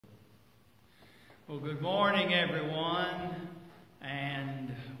Well, good morning, everyone,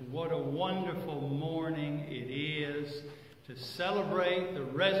 and what a wonderful morning it is to celebrate the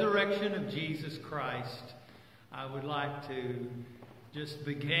resurrection of Jesus Christ. I would like to just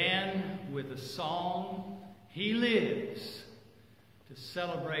begin with a song, He Lives, to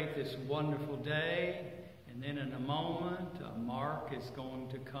celebrate this wonderful day, and then in a moment, Mark is going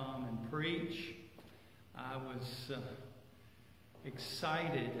to come and preach. I was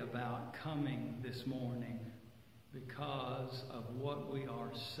excited about coming this morning because of what we are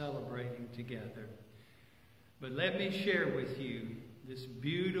celebrating together. But let me share with you this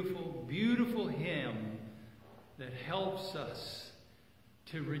beautiful, beautiful hymn that helps us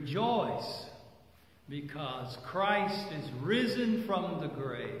to rejoice because Christ is risen from the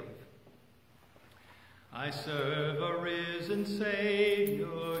grave. I serve a risen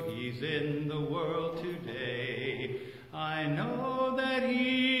Savior, He's in the world today. I know that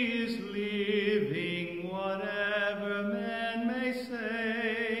He is living, whatever men may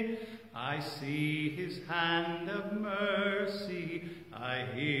say. I see His hand of mercy, I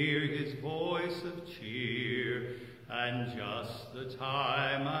hear His voice of cheer, and just the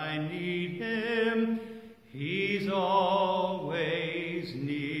time I need Him, He's always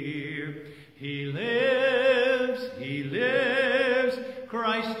near. He lives,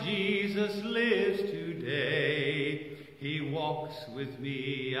 Christ Jesus lives today. He walks with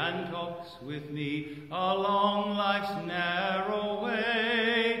me and talks with me along life's narrow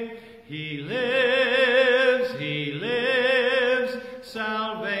way. He lives,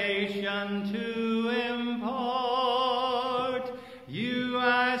 salvation to impart. You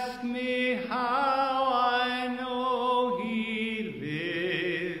ask me how I know He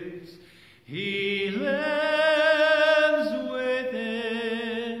lives. He lives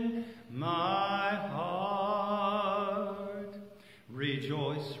within my heart.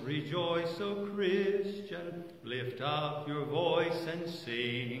 Rejoice, rejoice, O Christian, lift up your voice and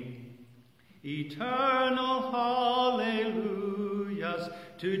sing eternal hallelujahs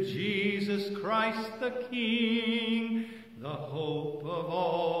to Jesus Christ the King, the hope of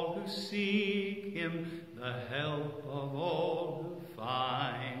all who seek Him, the help of all who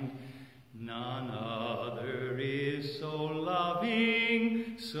find. None other is so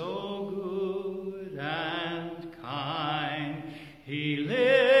loving, so good and kind. He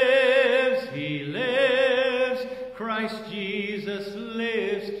lives, Christ Jesus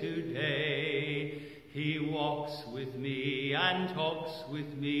lives today. He walks with me and talks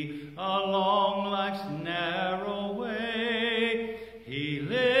with me along life's narrow way. He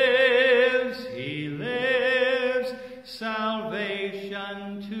lives,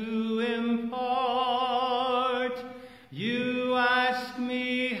 salvation to impart. You ask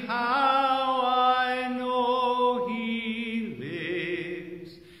me how I know He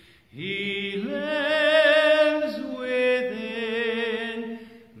lives. He lives within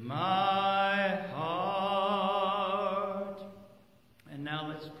my heart. And now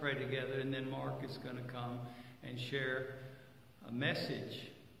let's pray together, and then Mark is going to come and share a message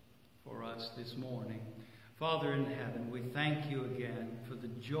for us this morning. Father in heaven, we thank you again for the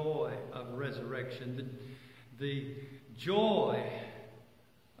joy of resurrection, the joy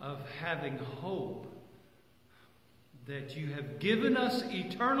of having hope that you have given us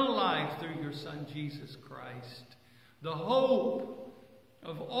eternal life through your Son, Jesus Christ. The hope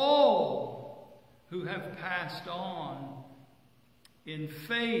of all who have passed on in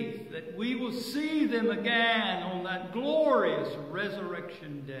faith that we will see them again on that glorious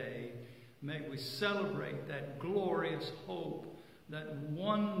resurrection day. May we celebrate that glorious hope, that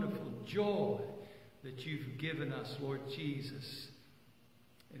wonderful joy that you've given us, Lord Jesus.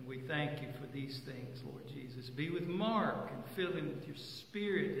 And we thank you for these things, Lord Jesus. Be with Mark and fill him with your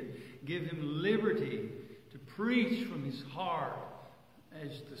Spirit and give him liberty to preach from his heart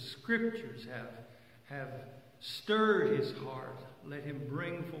as the Scriptures have stirred his heart. Let him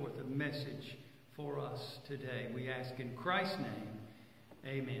bring forth a message for us today. We ask in Christ's name,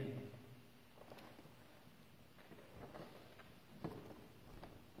 amen.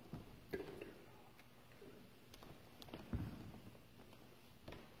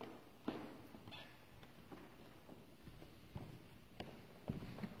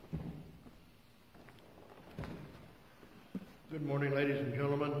 Good morning, ladies and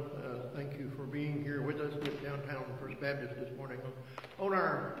gentlemen. Thank you for being here with us at Downtown First Baptist this morning on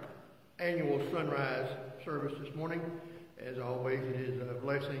our annual sunrise service this morning. As always, it is a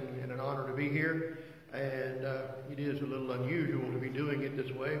blessing and an honor to be here, and it is a little unusual to be doing it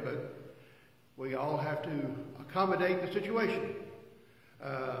this way, but we all have to accommodate the situation.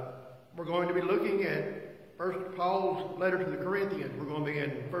 We're going to be looking at First, Paul's letter to the Corinthians. We're going to be in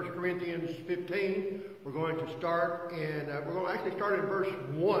 1 Corinthians 15. We're going to start in, we're going to actually start in verse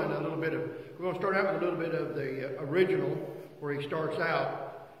 1 we're going to start out with a little bit of the original where he starts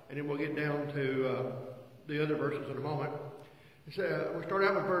out, and then we'll get down to the other verses in a moment. We start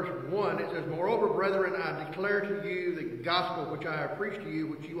out with verse 1. It says, "Moreover, brethren, I declare to you the gospel which I have preached to you,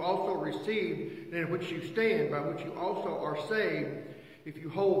 which you also received, and in which you stand, by which you also are saved, if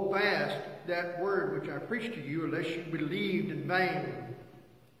you hold fast that word which I preached to you, unless you believed in vain."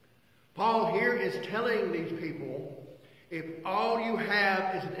 Paul here is telling these people, if all you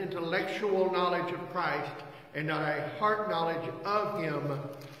have is an intellectual knowledge of Christ and not a heart knowledge of Him,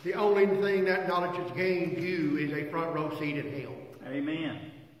 the only thing that knowledge has gained you is a front row seat in hell.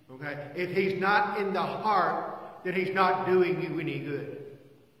 Amen. Okay? If He's not in the heart, then He's not doing you any good.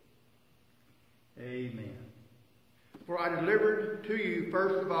 Amen. "For I delivered to you,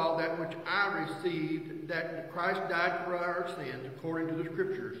 first of all, that which I received, that Christ died for our sins, according to the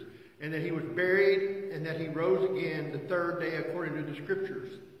Scriptures, and that He was buried, and that He rose again the third day, according to the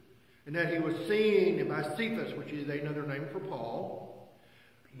Scriptures, and that He was seen by Cephas," which is another name for Paul,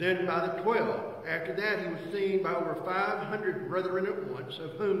 "then by the 12. After that He was seen by over 500 brethren at once,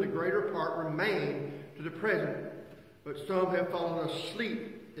 of whom the greater part remain to the present, but some have fallen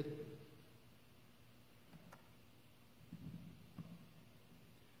asleep."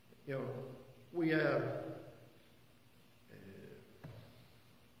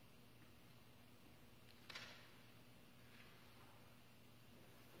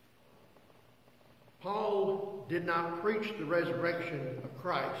 Paul did not preach the resurrection of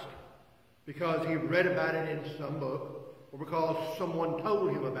Christ because he read about it in some book or because someone told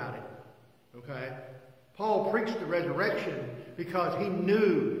him about it. Okay? Paul preached the resurrection because he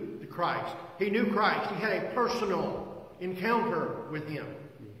knew the Christ. He knew Christ. He had a personal encounter with Him.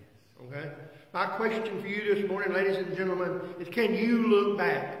 Okay? My question for you this morning, ladies and gentlemen, is can you look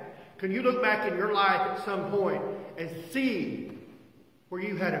back? Can you look back in your life at some point and see where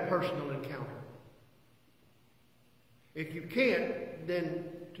you had a personal encounter? If you can't, then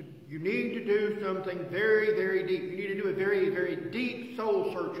you need to do something very, very deep. You need to do a very, very deep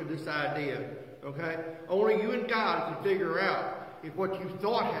soul search of this idea. Okay? Only you and God can figure out if what you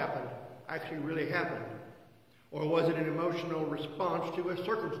thought happened actually really happened. Or was it an emotional response to a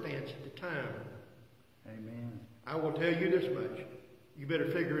circumstance at the time? Amen. I will tell you this much. You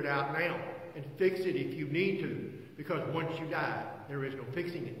better figure it out now and fix it if you need to. Because once you die, there is no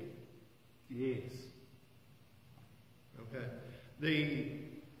fixing it. Yes. Okay.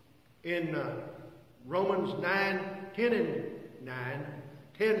 In Romans 9 and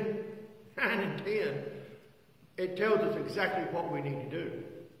 10, it tells us exactly what we need to do.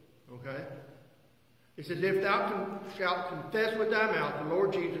 Okay? It says, "If thou shalt confess with thy mouth the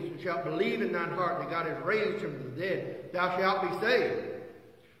Lord Jesus, and shalt believe in thine heart that God has raised him from the dead, thou shalt be saved.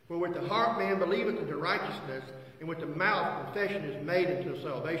 For with the heart man believeth unto righteousness, and with the mouth confession is made unto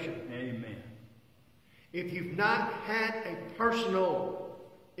salvation." Amen. If you've not had a personal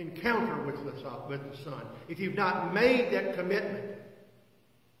encounter with the Son, if you've not made that commitment,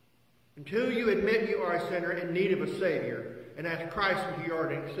 until you admit you are a sinner in need of a Savior, and ask Christ into your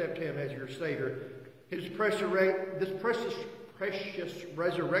heart and accept Him as your Savior, this precious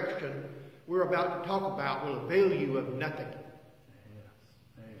resurrection we're about to talk about will avail you of nothing.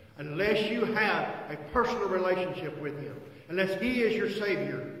 Yes. Unless you have a personal relationship with Him. Unless He is your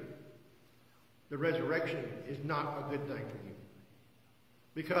Savior, the resurrection is not a good thing for you.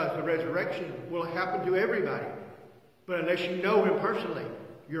 Because the resurrection will happen to everybody. But unless you know Him personally,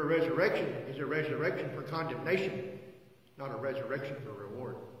 your resurrection is a resurrection for condemnation, not a resurrection for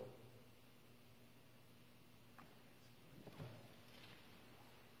reward.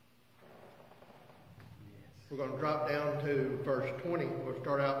 We're going to drop down to verse 20. We'll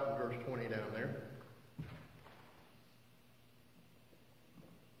start out in verse 20 down there.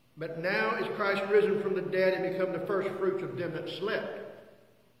 "But now is Christ risen from the dead and become the first fruits of them that slept.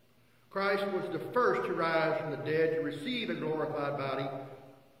 Christ was the first to rise from the dead to receive a glorified body,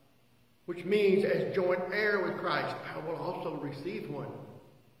 which means as joint heir with Christ, I will also receive one."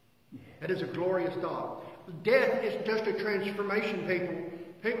 That is a glorious thought. Death is just a transformation, people.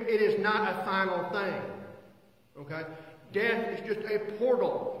 It is not a final thing. Okay? Death is just a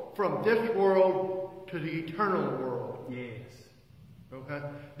portal from this world to the eternal world. Yes. Okay?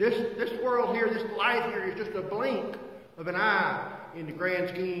 This world here, this life here is just a blink of an eye in the grand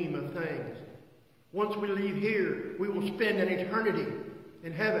scheme of things. Once we leave here, we will spend an eternity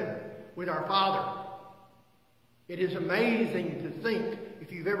in heaven with our Father. It is amazing to think,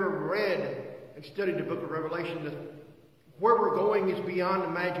 if you've ever read and studied the book of Revelation, that where we're going is beyond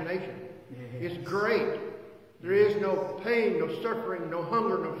imagination. Yes. It's great. There is no pain, no suffering, no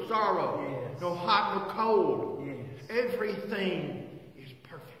hunger, no sorrow, Yes. no hot, no cold. Yes. Everything is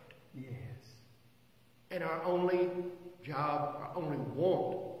perfect. Yes. And our only job, our only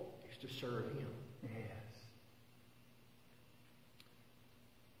want is to serve Him. Yes.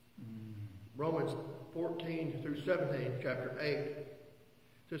 Romans 14 through 17, chapter 8,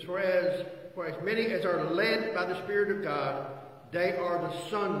 says, For as many as are led by the Spirit of God, they are the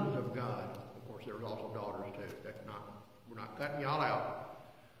sons of God. Of course, there's also daughters too. We're not cutting y'all out.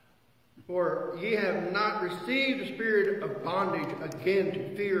 For ye have not received the spirit of bondage again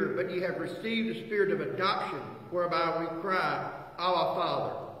to fear, but ye have received the spirit of adoption, whereby we cry, Abba,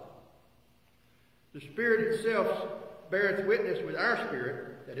 Father. The Spirit itself beareth witness with our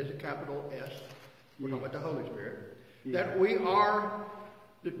spirit, that is a capital S, we're talking about the Holy Spirit, that we are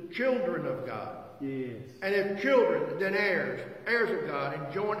the children of God. Yes. And if children, then heirs, heirs of God,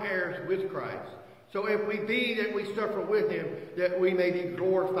 and joint heirs with Christ. So if we be that we suffer with Him, that we may be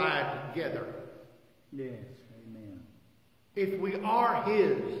glorified together. Yes. Amen. If we are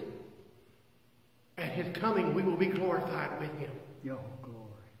His, at His coming we will be glorified with Him. Your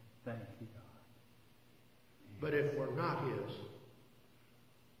glory. Thank you, God. But if we're not His,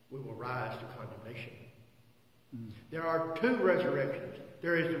 we will rise to condemnation. There are two resurrections.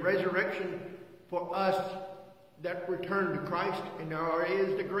 There is the resurrection for us that return to Christ, and there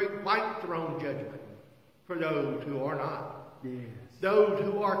is the great white throne judgment for those who are not. Yes. Those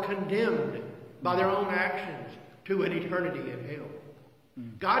who are condemned by their own actions to an eternity in hell.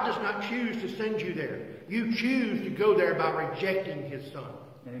 God does not choose to send you there. You choose to go there by rejecting His Son.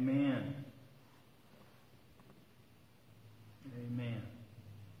 Amen. Amen.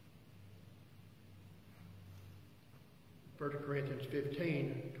 1 Corinthians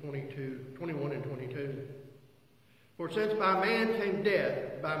 15, 21 and 22. For since by man came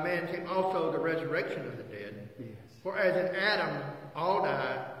death, by man came also the resurrection of the dead. Yes. For as in Adam all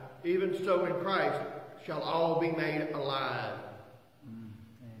die, even so in Christ shall all be made alive. Amen.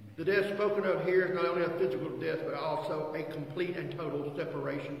 The death spoken of here is not only a physical death, but also a complete and total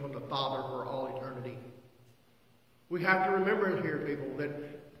separation from the Father for all eternity. We have to remember here, people, that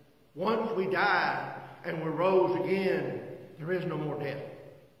once we die and we rose again, there is no more death.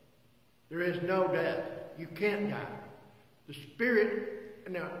 There is no death. You can't die. The Spirit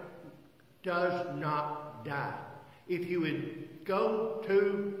now does not die. If you would go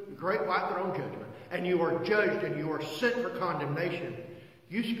to the great white throne judgment and you are judged and you are sent for condemnation,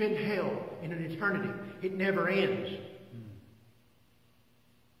 you spend hell in an eternity. It never ends.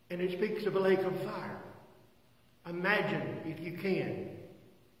 And it speaks of a lake of fire. Imagine, if you can,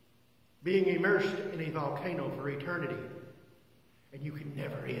 being immersed in a volcano for eternity, and you can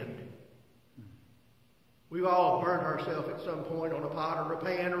never end. We've all burned ourselves at some point on a pot or a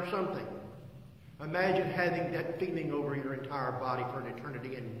pan or something. Imagine having that feeling over your entire body for an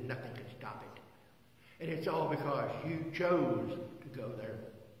eternity and nothing can stop it. And it's all because you chose to go there.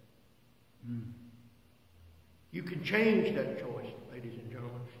 You can change that choice, ladies and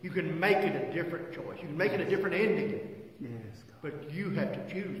gentlemen. You can make it a different choice. You can make it a different ending. Yes, God. But you have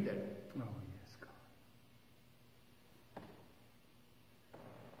to choose that. Oh, yes, God.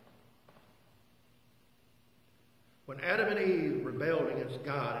 When Adam and Eve rebelled against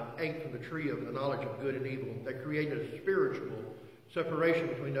God and ate from the tree of the knowledge of good and evil, they created a spiritual separation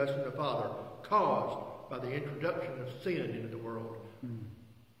between us and the Father, caused by the introduction of sin into the world.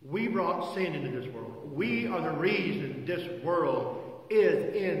 We brought sin into this world. We are the reason this world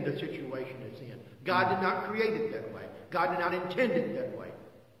is in the situation it's in. God did not create it that way. God did not intend it that way.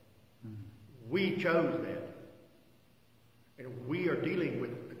 We chose that. And we are dealing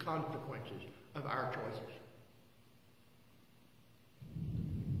with the consequences of our choices.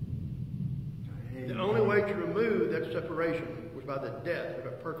 The only way to remove that separation was by the death of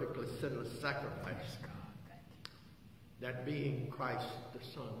a perfectly sinless sacrifice. That being Christ the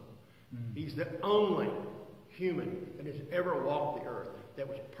Son. He's the only human that has ever walked the earth that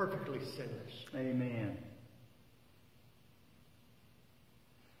was perfectly sinless. Amen.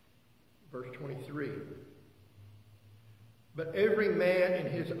 Verse 23. But every man in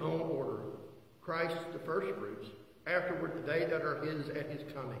his own order, Christ the firstfruits, afterward they that are his at his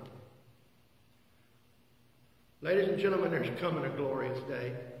coming. Ladies and gentlemen, there's coming a glorious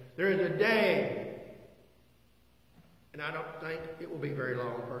day. There is a day, and I don't think it will be very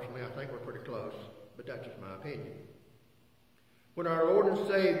long personally. I think we're pretty close, but that's just my opinion. When our Lord and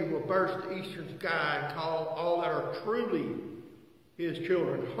Savior will burst the eastern sky and call all that are truly His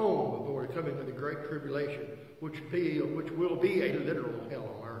children home before the coming of the great tribulation, which will be a literal hell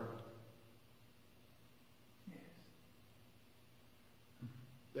on earth.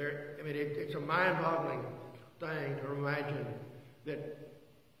 It's a mind-boggling thing to imagine that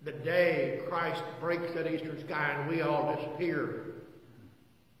the day Christ breaks that eastern sky and we all disappear,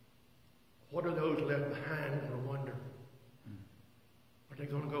 what are those left behind going to wonder? Are they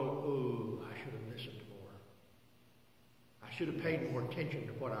going to go, oh, I should have listened more. I should have paid more attention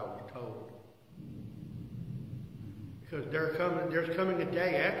to what I was told. Because there's coming a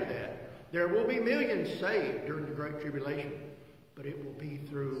day after that. There will be millions saved during the Great Tribulation, but it will be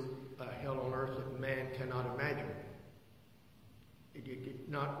through a hell on earth that man cannot imagine. It's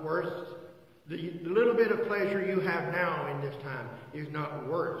not worth the little bit of pleasure you have now in this time is not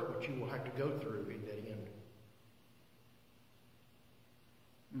worth what you will have to go through in that end.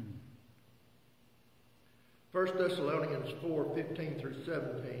 1 Thessalonians 4:15 through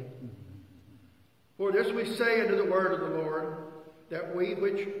 17. For this we say unto the word of the Lord, that we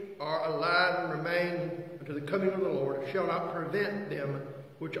which are alive and remain unto the coming of the Lord shall not prevent them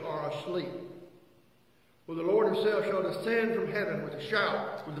which are asleep. For the Lord himself shall descend from heaven with a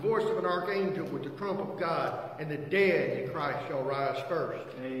shout, with the voice of an archangel, with the trump of God, and the dead in Christ shall rise first.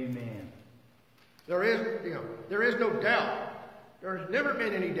 Amen. There is no doubt. There has never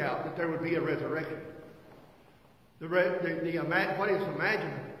been any doubt that there would be a resurrection. What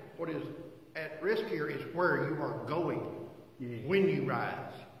is at risk here is where you are going when you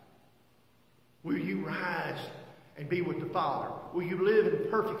rise. Will you rise and be with the Father? Will you live in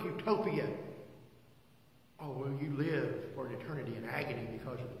perfect utopia? Or will you live for an eternity in agony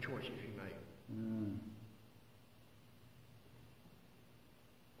because of the choices you make?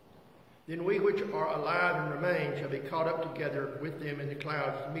 Then we which are alive and remain shall be caught up together with them in the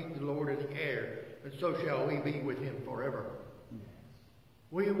clouds to meet the Lord in the air, and so shall we be with him forever. Yes.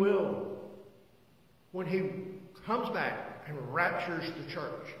 We will, when he comes back and raptures the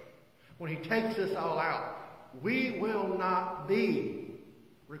church, when he takes us all out, we will not be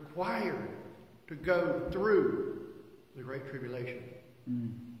required to go through the Great Tribulation.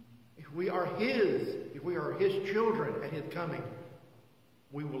 If we are his children at his coming,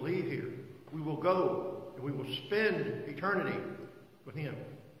 we will leave here. We will go and we will spend eternity with him.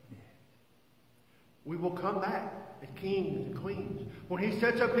 We will come back as kings and queens. When he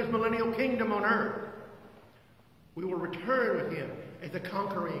sets up his millennial kingdom on earth, we will return with him as a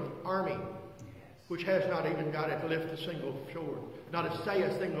conquering army, which has not even got to lift a single sword, not to say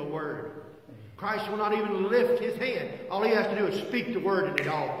a single word. Christ will not even lift his hand. All he has to do is speak the word and it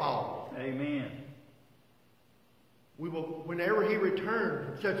all follows. Amen. We will, whenever he returns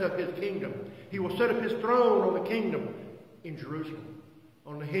and sets up his kingdom, he will set up his throne on the kingdom in Jerusalem,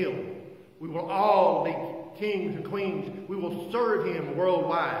 on the hill. We will all be kings and queens. We will serve him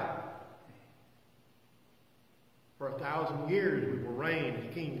worldwide. For 1,000 years we will reign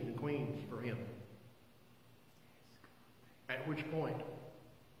as kings and queens for him. At which point,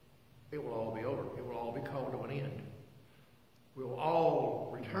 it will all be over. It will all be called to an end. We will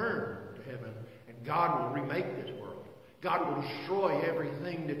all return to heaven, and God will remake this world. God will destroy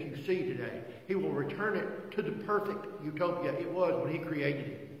everything that you see today. He will return it to the perfect utopia it was when he created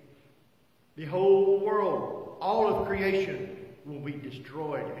it. The whole world, all of creation, will be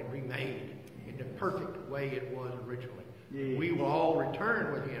destroyed and remade in the perfect way it was originally. Yeah. We will all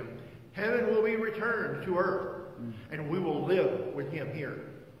return with him. Heaven will be returned to earth, and we will live with him here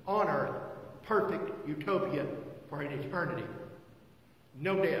on earth. Perfect utopia for an eternity.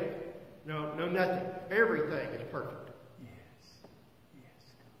 No death. No nothing. Everything is perfect.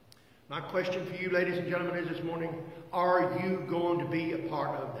 My question for you, ladies and gentlemen, is this morning, are you going to be a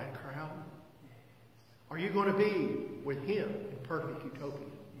part of that crowd? Are you going to be with him in perfect utopia?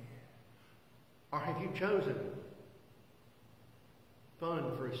 Or have you chosen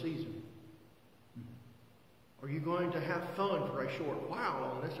fun for a season? Are you going to have fun for a short while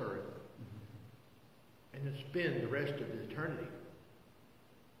on this earth and then spend the rest of the eternity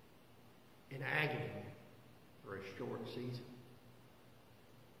in agony for a short season?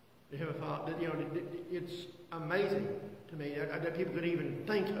 Have a thought that, it's amazing to me that people could even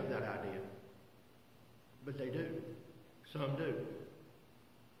think of that idea. But they do. Some do.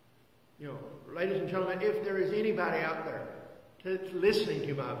 Ladies and gentlemen, if there is anybody out there that's listening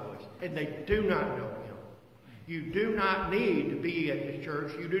to my voice and they do not know him, you do not need to be at his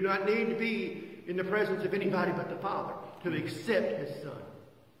church. You do not need to be in the presence of anybody but the Father to accept his Son.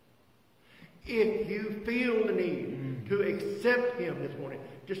 If you feel the need to accept him this morning,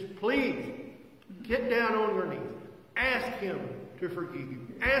 just please get down on your knees. Ask him to forgive you.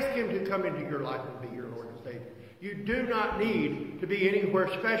 Ask him to come into your life and be your Lord and Savior. You do not need to be anywhere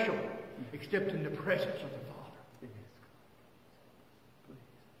special except in the presence of the Father.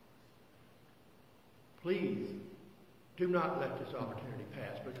 Please do not let this opportunity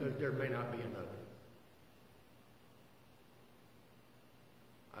pass, because there may not be another.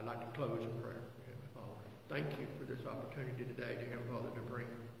 I'd like to close in prayer. Heavenly Father, thank you for this opportunity today, dear Father, to bring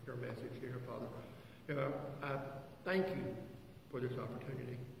your message, dear Father. I thank you for this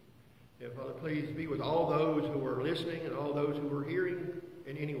opportunity. Dear Father, please be with all those who are listening and all those who are hearing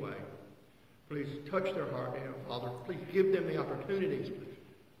in any way. Please touch their heart, dear Father. Please give them the opportunities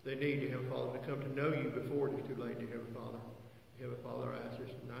they need, dear Father, to come to know you before it is too late, dear Father. Heavenly Father, I ask this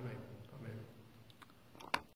in thy name. Amen.